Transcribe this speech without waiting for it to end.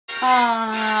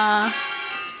Aww.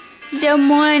 Good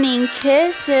morning,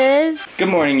 kisses. Good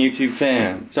morning, YouTube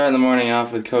fam. Starting the morning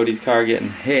off with Cody's car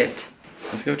getting hit.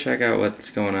 Let's go check out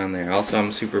what's going on there. Also,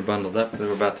 I'm super bundled up because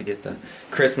we're about to get the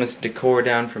Christmas decor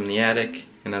down from the attic,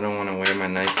 and I don't want to wear my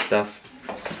nice stuff.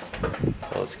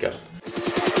 So let's go. Baby,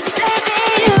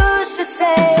 you should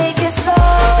take it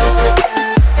slow.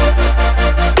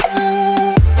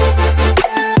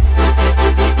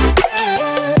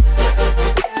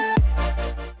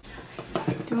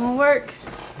 Doing work.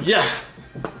 Yeah.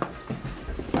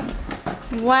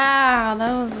 Wow,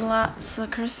 that was lots of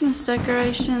Christmas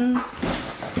decorations.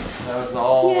 That was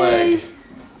all leg.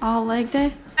 All leg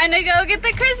day? Time to go get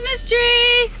the Christmas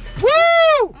tree!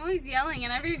 Woo! Always yelling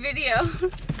in every video.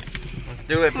 Let's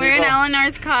do it, people. We're in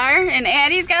Eleanor's car, and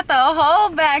Addie's got the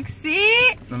whole back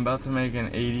seat. I'm about to make an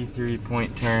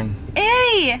 83-point turn.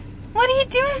 Addie, what are you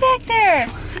doing back there?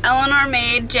 Eleanor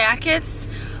made jackets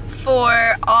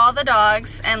for all the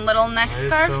dogs and little neck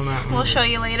scarves. We'll show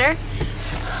you later.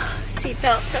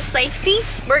 Seatbelt for safety.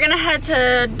 We're gonna head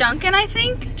to Dunkin', I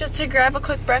think, just to grab a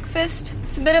quick breakfast.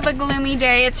 It's a bit of a gloomy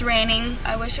day. It's raining.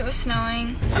 I wish it was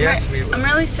snowing. Yes, we will. I'm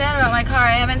really sad about my car.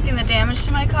 I haven't seen the damage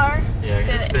to my car. Yeah,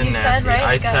 it's been nasty. Right?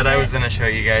 I said I was gonna show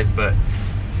you guys, but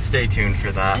stay tuned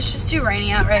for that. It's just too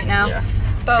rainy out right now. Yeah.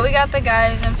 But we got the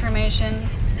guy's information.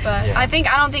 But yeah. I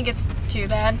don't think it's too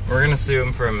bad. We're gonna sue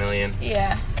him for $1 million.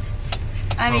 Yeah.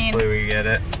 Hopefully we get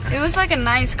it. It was like a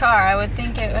nice car. I would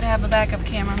think it would have a backup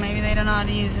camera. Maybe they don't know how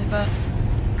to use it, but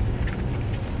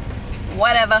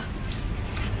whatever.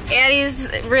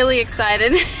 Addie's really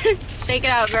excited. Shake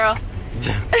it out, girl.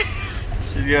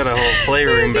 She's got a whole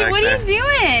playroom back there. What are you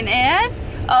doing, Ad?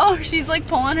 Oh, she's like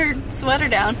pulling her sweater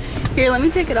down. Here, let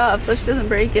me take it off so she doesn't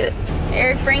break it.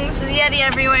 Eric brings his Yeti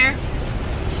everywhere.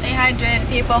 Stay hydrated,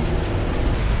 people.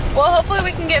 Well, hopefully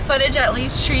we can get footage at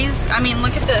least trees. I mean,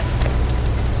 look at this.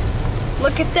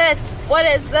 Look at this. What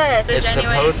is this? It's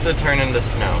supposed to turn into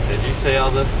snow. Did you say all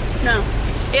this? No.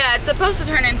 Yeah, it's supposed to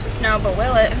turn into snow, but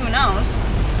will it? Who knows?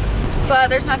 But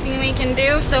there's nothing we can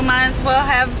do, so might as well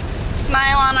have a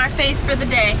smile on our face for the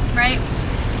day, right?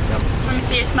 Yep. Let me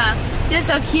see your smile. You're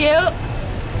so cute.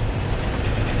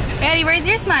 Addie, where's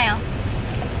your smile?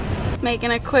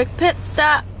 Making a quick pit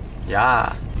stop.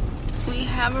 Yeah. We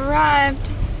have arrived.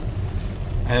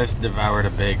 I just devoured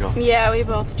a bagel. Yeah, we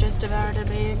both just devoured a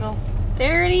bagel.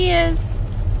 There he is.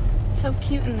 So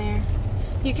cute in there.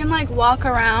 You can like walk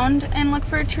around and look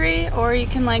for a tree, or you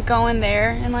can like go in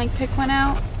there and like pick one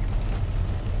out.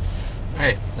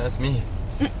 Hey, that's me.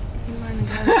 You're wearing a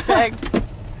garbage bag.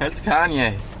 That's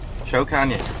Kanye. Show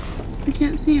Kanye. I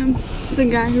can't see him. It's a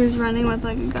guy who's running with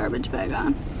like a garbage bag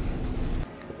on.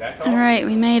 Alright,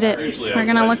 we made it. We're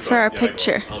gonna look for our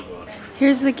picture.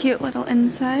 Here's the cute little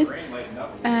inside.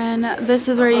 And this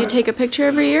is where you take a picture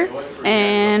every year.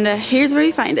 And here's where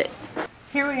you find it.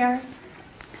 Here we are.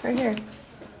 Right here.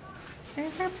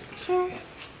 There's our picture.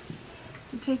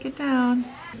 You take it down.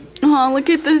 Oh, look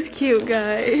at this cute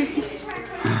guy.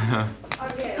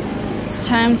 It's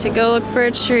time to go look for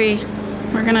a tree.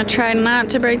 We're gonna try not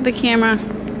to break the camera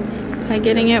by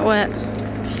getting it wet.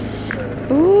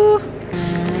 Ooh.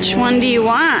 Which one do you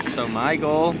want? So my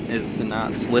goal is to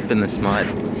not slip in this mud.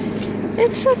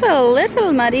 It's just a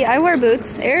little muddy. I wore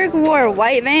boots. Eric wore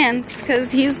white Vans because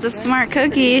he's the smart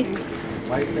cookie.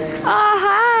 White Vans. Oh,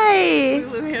 hi.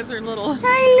 Lulu has her little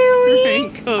Hi, Louie.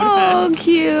 raincoat Oh, on.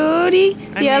 cutie.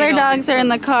 The made other all dogs these are in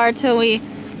the car till we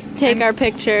take our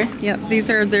picture. Yep, these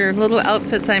are their little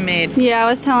outfits I made. Yeah, I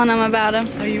was telling them about them.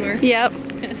 Oh, you were? Yep.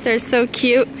 They're so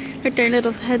cute with their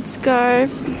little headscarf.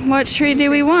 What tree do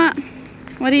we want?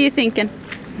 What are you thinking?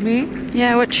 Me?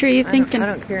 Yeah, what tree are you thinking? I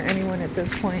don't care anyone at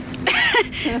this point.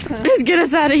 Just get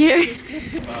us out of here.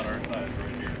 About our size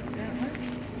right here.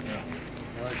 Yeah.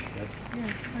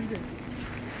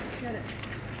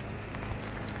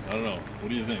 I don't know. What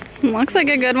do you think? Looks like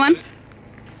a good one.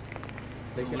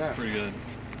 Take it Looks out. pretty good.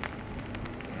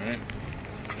 Alright.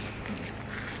 Does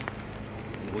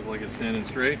it look like it's standing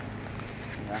straight?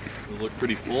 Yeah. Does it look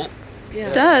pretty full? Yeah.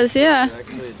 It does, yeah.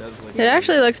 It does look It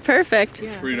actually looks perfect.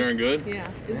 It's pretty darn good. Yeah.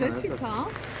 Is that too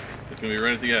tall? It's going to be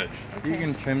right at the edge. You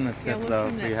can trim the Yeah, tip we'll though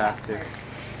trim if that we top have to. part.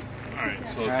 Alright, so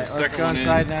it's Alright, the let's second go one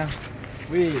inside in. now.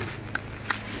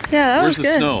 Yeah, that Where's was the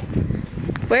good. snow?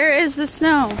 Where is the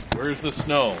snow? Where's the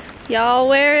snow? Y'all,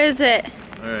 where is it?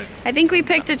 Alright. I think we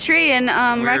picked a tree in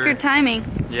record timing.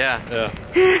 Yeah. Yeah.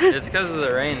 It's because of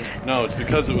the rain, No, it's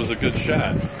because it was a good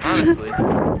shot. honestly.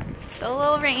 It's a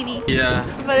little rainy. Yeah.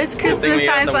 But it's Good thing Christmas we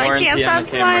got time, the so I can't warranty on stop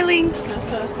the camera. smiling.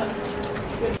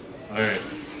 Alright.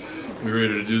 We ready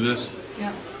to do this?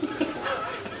 Yeah.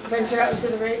 venture out into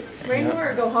the rain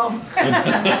or go home.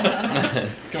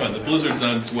 Come on, the blizzard's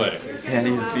on its way.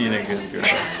 Patty's being a good girl.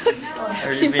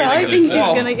 She probably thinks she's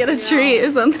gonna get a treat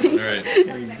or something. All right,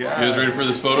 you guys ready for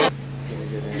this photo?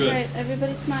 Good. Alright,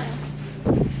 everybody smile.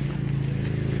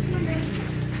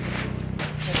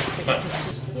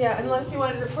 Yeah, unless you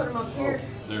wanted to put them up here.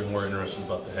 They're more interested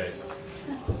about the hay.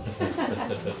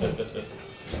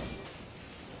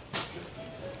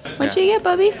 What'd you get,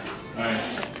 Bubby? All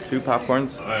right. 2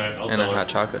 popcorns All right, I'll and a tell hot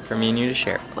chocolate for me and you to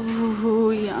share. Oh,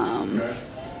 yum.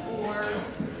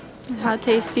 How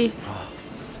tasty.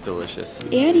 It's delicious.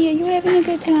 Eddie, are you having a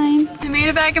good time? I made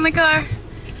it back in the car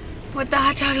with the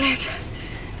hot chocolate.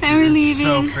 And we're leaving.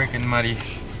 So freaking muddy.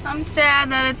 I'm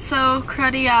sad that it's so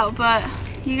cruddy out, but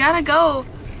you gotta go.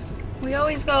 We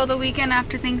always go the weekend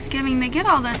after Thanksgiving to get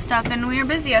all this stuff, and we were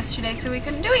busy yesterday, so we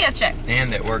couldn't do it yesterday.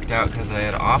 And it worked out because I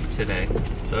had off today.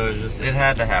 So it was just, it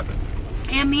had to happen.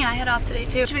 And me, I had off today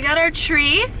too. We got our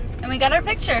tree, and we got our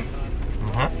picture.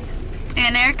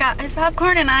 And Eric got his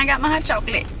popcorn, and I got my hot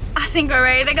chocolate. I think we're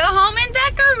ready to go home and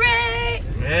decorate.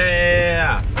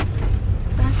 Yeah.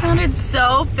 That sounded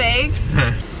so fake.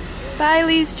 Bye,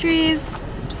 leaves, trees.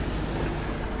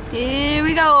 Here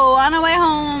we go, on our way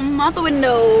home, out the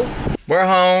window. We're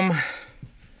home.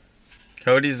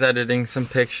 Cody's editing some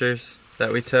pictures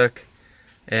that we took.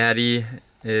 Addie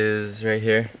is right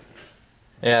here.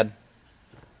 Add.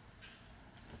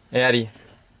 Addie.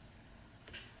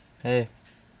 Hey.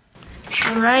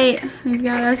 Alright, we've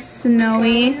got a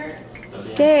snowy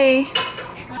day.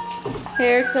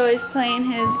 Eric's always playing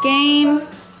his game.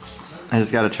 I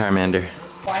just got a Charmander.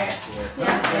 Quiet.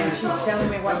 Yeah, and she's telling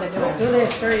me what to do. Do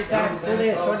this 30 times, do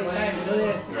this 20 times, do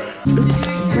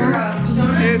this.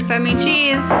 Eric fed me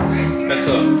cheese. That's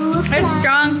It's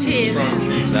strong cheese. strong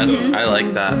cheese. That's, I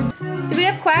like that. Do we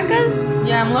have quackers?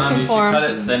 Yeah, I'm looking for Cut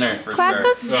them. it thinner for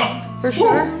Quackers? sure. Oh, For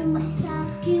sure.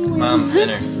 Mom,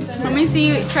 thinner. Let me see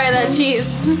you try that cheese.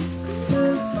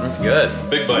 That's good.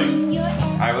 big bite.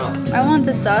 I will. I want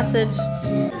the sausage.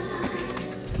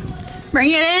 Bring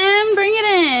it in, bring it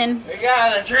in. We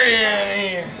got a tree in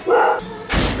here.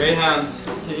 Greyhounds,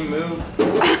 can you move?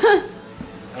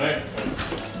 All right,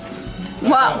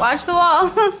 What? Watch the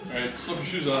wall. all right, slip your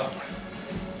shoes off.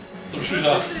 Slip your shoes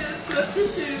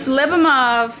off. Slip them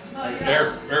off.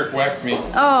 Eric whacked me.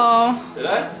 Oh, Did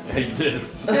I? Yeah, you did.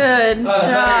 good I thought you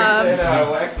were job. saying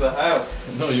I whacked the house.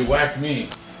 No, you whacked me.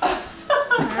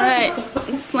 Alright,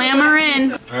 slam her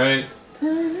in. All right.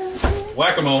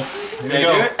 Whack-a-mole. Here Can you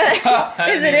I go.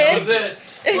 do it? Is it That in? was it.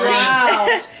 We're Wow.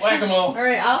 in. Whack-a-mole. All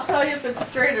right, I'll tell you if it's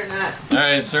straight or not. All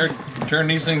right, sir. Turn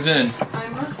these things in.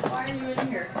 Why are you in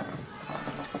here?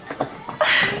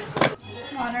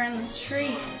 Water in this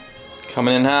tree.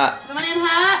 Coming in hot. Coming in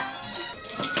hot.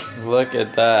 Look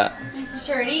at that. Making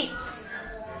sure it eats.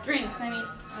 Drinks, I mean.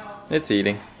 It's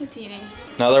eating. It's eating.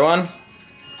 Another one?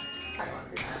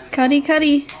 Cuddy,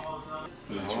 cuddy.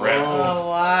 It's wrapped. Oh,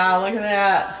 wow, look at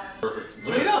that. Perfect.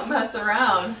 We don't mess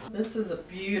around. This is a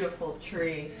beautiful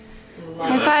tree.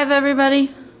 High five,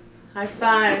 everybody. High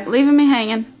five. Leaving me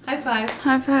hanging. High five.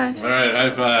 High five. All right, high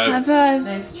five. High five.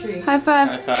 Nice tree. High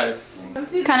five. High five.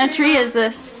 What kind of tree is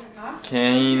this?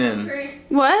 Keenan.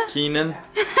 What? Keenan?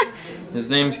 His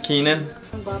name's Keenan.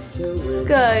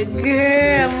 Good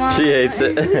girl, Mom. She hates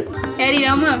it. Eddie,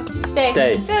 don't move. Stay.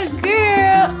 Stay. Good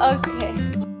girl. Okay.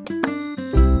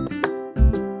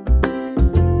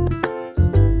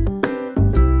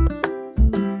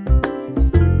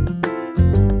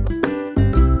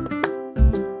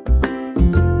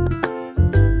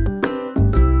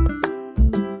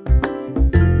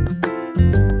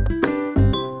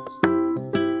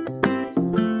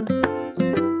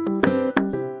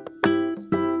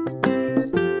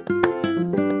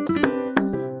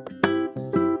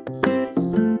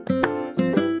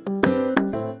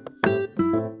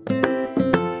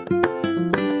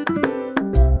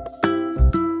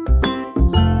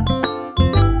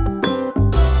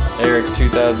 Eric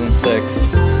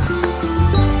 2006.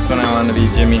 That's when I wanted to be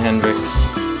Jimi Hendrix.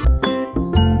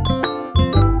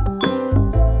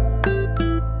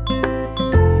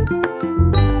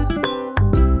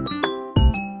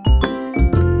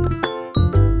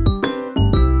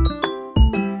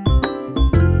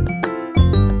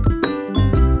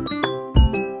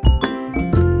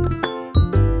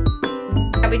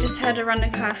 We just had to run to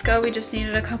Costco. We just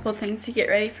needed a couple things to get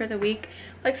ready for the week,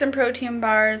 like some protein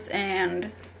bars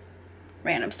and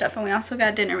random stuff. And we also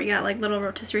got dinner. We got like little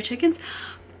rotisserie chickens.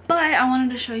 But I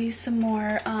wanted to show you some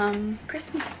more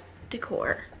Christmas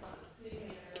decor.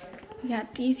 We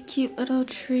got these cute little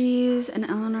trees, and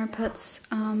Eleanor puts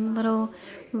little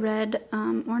red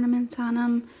ornaments on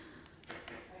them.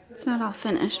 It's not all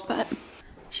finished, but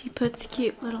She puts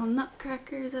cute little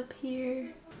nutcrackers up here.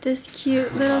 This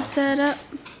cute little setup.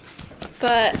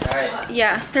 But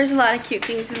yeah, there's a lot of cute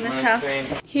things in this house.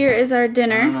 Here is our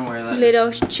dinner.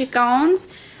 Little chickens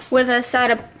with a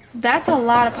side of, that's a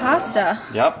lot of pasta.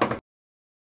 Yep.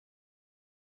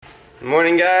 Good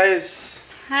morning, guys.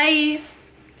 Hi.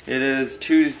 It is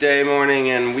Tuesday morning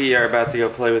and we are about to go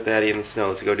play with Daddy in the snow.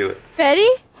 Let's go do it. Ready?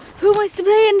 Who wants to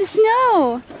play in the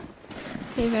snow?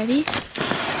 Okay, ready?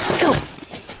 Go.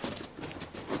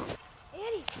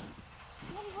 Eddie,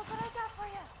 look what I got for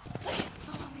you. Look at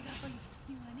what Mommy got for you.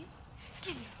 You want it?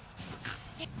 Get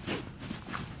it.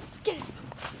 Get it.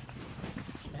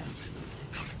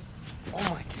 Oh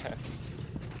my god.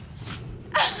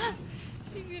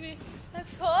 She's gonna,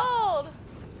 that's cold.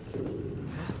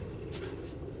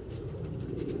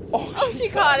 Oh, she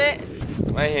caught it.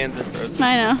 My hands are frozen.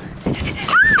 I know.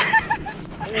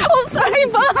 Oh, sorry,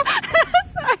 Mom.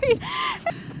 Sorry.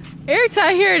 Eric's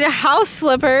out here in house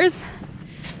slippers.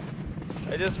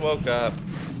 I just woke up.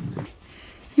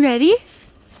 You ready?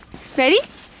 Ready?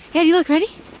 Eddie, look, ready?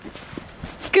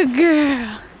 Good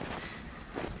girl.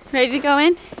 Ready to go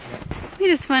in? We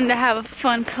just wanted to have a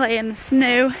fun play in the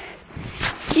snow.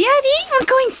 Eddie, you wanna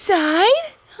go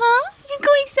inside? Huh? You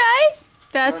go inside?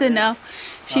 That's a no.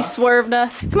 She swerved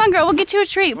us. Come on, girl, we'll get you a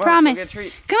treat, promise. Go get a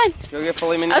treat. Come on. Go get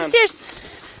filet mignon. Upstairs.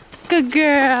 Good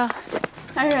girl.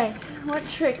 All right, what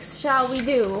tricks shall we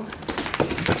do?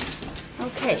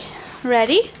 Okay,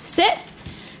 ready, sit.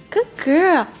 Good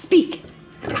girl. Speak.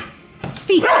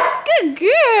 Speak. Good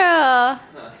girl.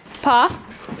 Paw.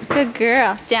 Good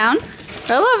girl. Down.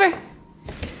 Roll over.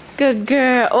 Good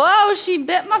girl. Whoa, she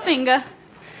bit my finger.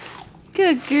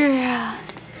 Good girl.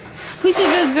 Who's a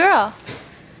good girl?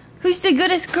 Who's the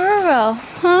goodest girl?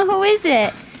 Huh? Who is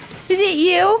it? Is it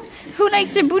you? Who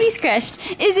likes their booty scratched?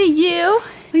 Is it you?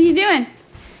 What are you doing?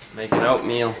 Making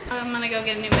oatmeal. I'm gonna go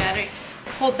get a new battery.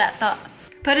 Hold that thought.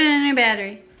 Put in a new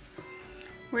battery.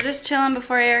 We're just chilling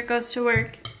before Eric goes to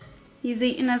work. He's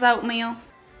eating his oatmeal.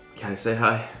 Can I say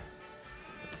hi?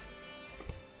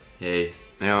 Hey.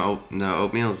 No,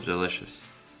 oatmeal is delicious.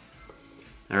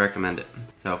 I recommend it.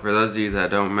 So for those of you that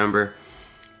don't remember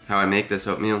how I make this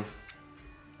oatmeal,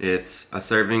 it's a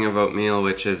serving of oatmeal,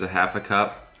 which is a half a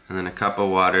cup, and then a cup of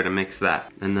water to mix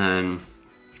that. And then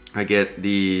I get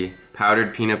the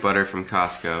powdered peanut butter from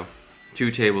Costco.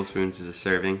 2 tablespoons is a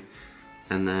serving.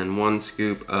 And then 1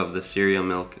 scoop of the cereal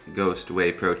milk Ghost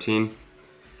whey protein.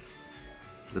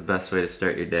 The best way to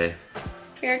start your day.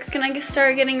 Eric's gonna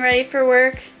start getting ready for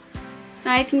work.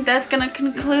 And I think that's gonna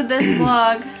conclude this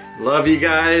vlog. Love you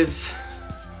guys.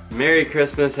 Merry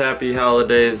Christmas, happy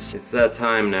holidays. It's that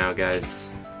time now,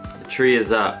 guys. The tree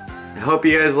is up. I hope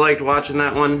you guys liked watching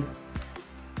that one.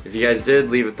 If you guys did,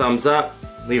 leave a thumbs up,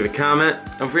 leave a comment.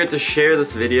 Don't forget to share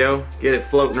this video, get it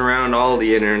floating around all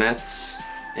the internets.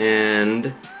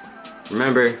 And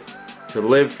remember to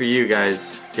live for you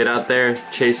guys. Get out there,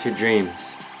 chase your dreams.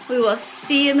 We will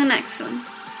see you in the next one.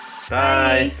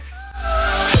 Bye. Bye.